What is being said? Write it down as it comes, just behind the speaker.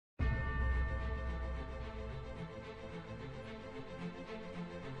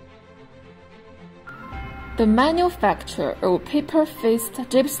The manufacture of paper-faced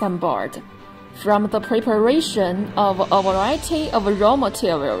gypsum board, from the preparation of a variety of raw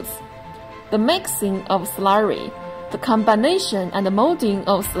materials, the mixing of slurry, the combination and molding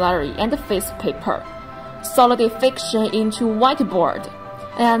of slurry and face paper, solidification into whiteboard,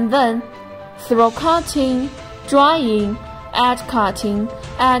 and then through cutting, drying, edge cutting,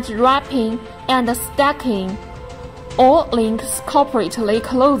 edge wrapping, and stacking, all links corporately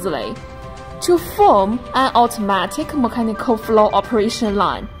closely to form an automatic mechanical flow operation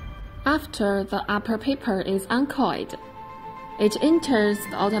line. After the upper paper is uncoiled, it enters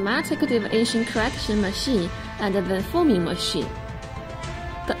the automatic deviation correction machine and then forming machine.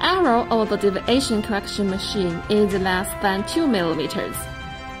 The error of the deviation correction machine is less than 2 mm.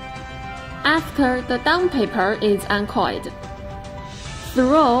 After the down paper is uncoiled,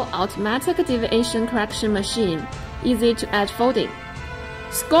 through automatic deviation correction machine, easy to edge folding,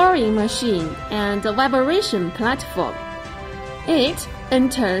 scoring machine, and vibration platform, it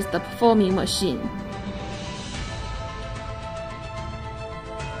enters the forming machine.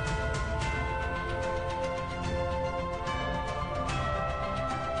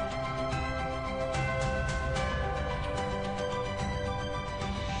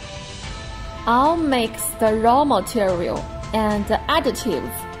 All mixed raw material and additives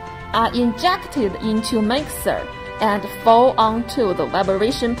are injected into mixer and fall onto the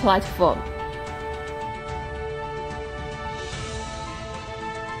vibration platform.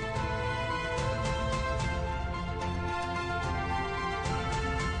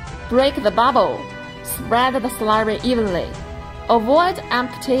 Break the bubble. Spread the slurry evenly. Avoid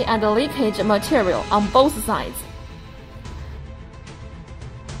empty and leakage material on both sides.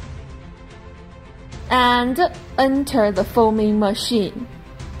 And enter the forming machine.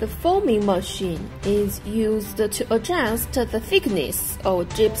 The forming machine is used to adjust the thickness of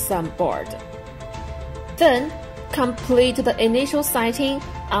gypsum board. Then, complete the initial setting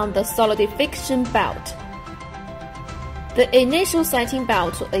on the solidification belt. The initial setting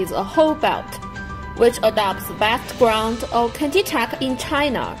belt is a whole belt, which adopts background of Kantitech in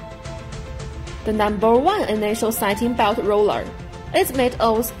China. The number 1 initial setting belt roller is made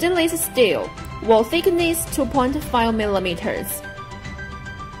of stainless steel, wall thickness 2.5 mm.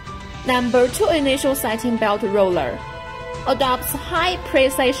 Number 2 initial setting belt roller adopts high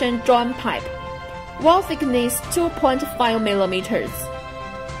precision joint pipe, wall thickness 2.5 mm.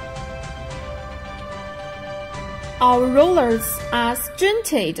 Our rollers are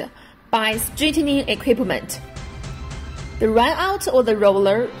strengthened by straightening equipment. The runout of the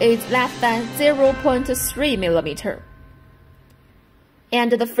roller is less than 0.3 mm.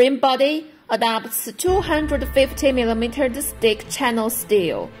 And the frame body adopts 250 mm stick channel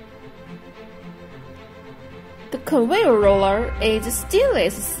steel. The conveyor roller is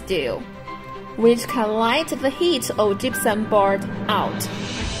stainless steel, which can light the heat of gypsum board out.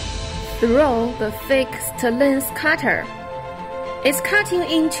 Through the fixed length cutter, it's cutting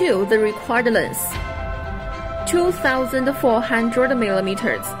into the required length, 2,400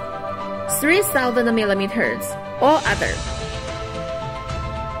 mm, 3,000 mm, or other.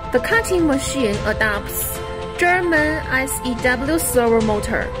 The cutting machine adopts German SEW servo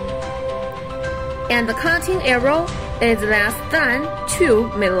motor, and the cutting arrow is less than 2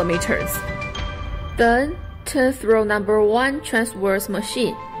 mm. Then turn through number 1 transverse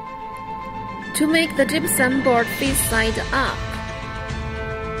machine to make the gypsum board face side up.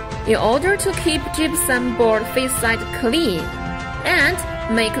 In order to keep gypsum board face side clean and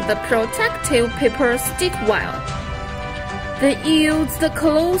make the protective paper stick well, they use the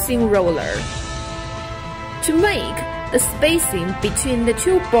closing roller to make the spacing between the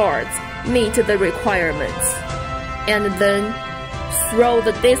two boards meet the requirements, and then throw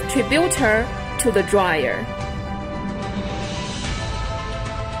the distributor to the dryer.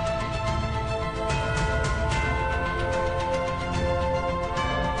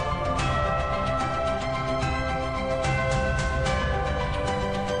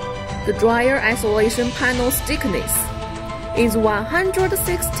 The dryer isolation panel's thickness is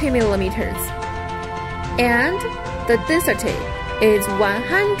 160 mm, and the density is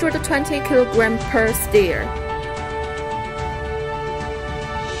 120 kg per stir.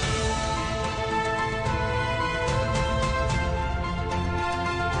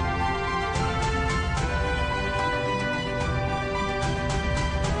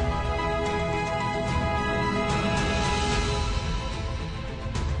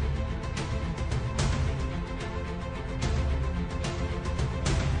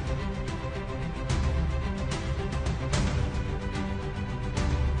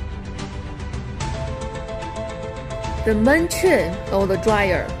 The main chain of the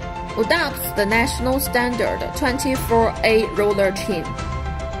dryer adopts the national standard 24A roller chain.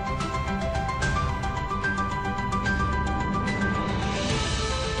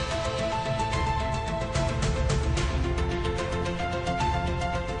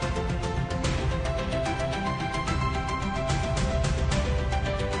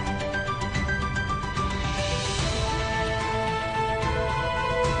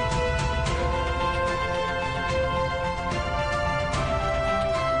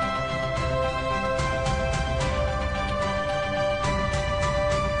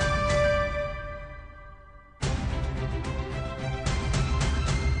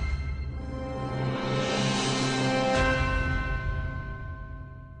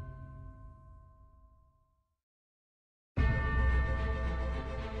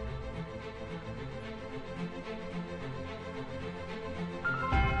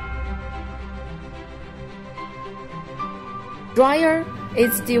 Dryer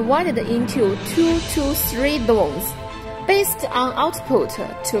is divided into 2 to 3 zones based on output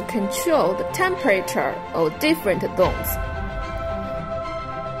to control the temperature of different zones.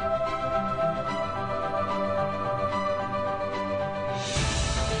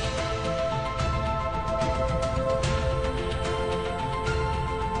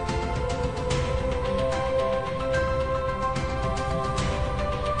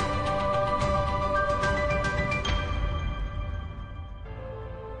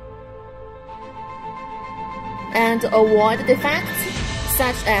 And avoid defects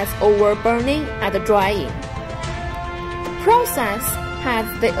such as overburning and drying. The process has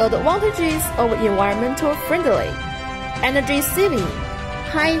the advantages of environmental friendly, energy saving,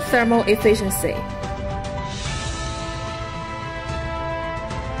 high thermal efficiency.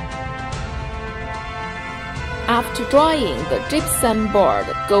 After drying, the gypsum board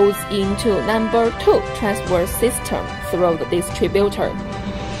goes into number 2 transfer system through the distributor.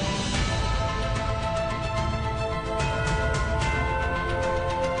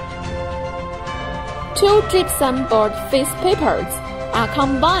 Two gypsum board face papers are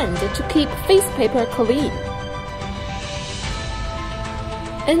combined to keep face paper clean.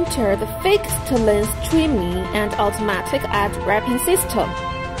 Enter the fixed length trimming and automatic edge wrapping system,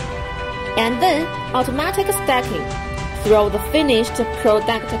 and then automatic stacking through the finished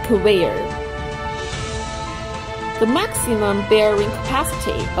product conveyor. The maximum bearing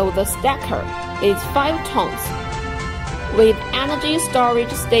capacity of the stacker is 5 tons, with energy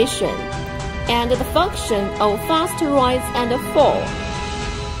storage station and the function of fast rise and fall.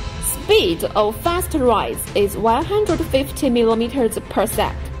 Speed of fast rise is 150 mm per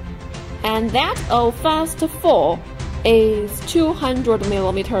sec, and that of fast fall is 200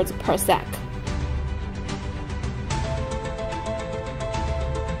 mm per sec.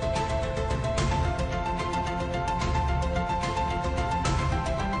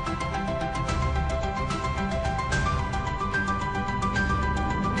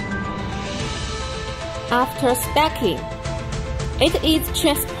 After stacking, it is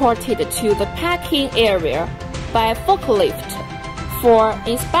transported to the packing area by forklift for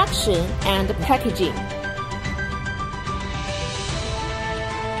inspection and packaging.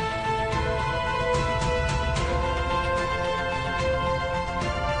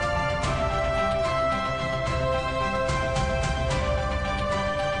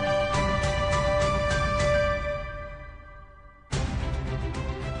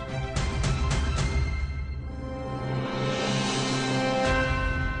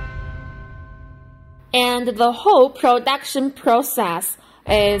 And the whole production process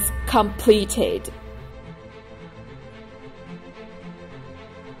is completed.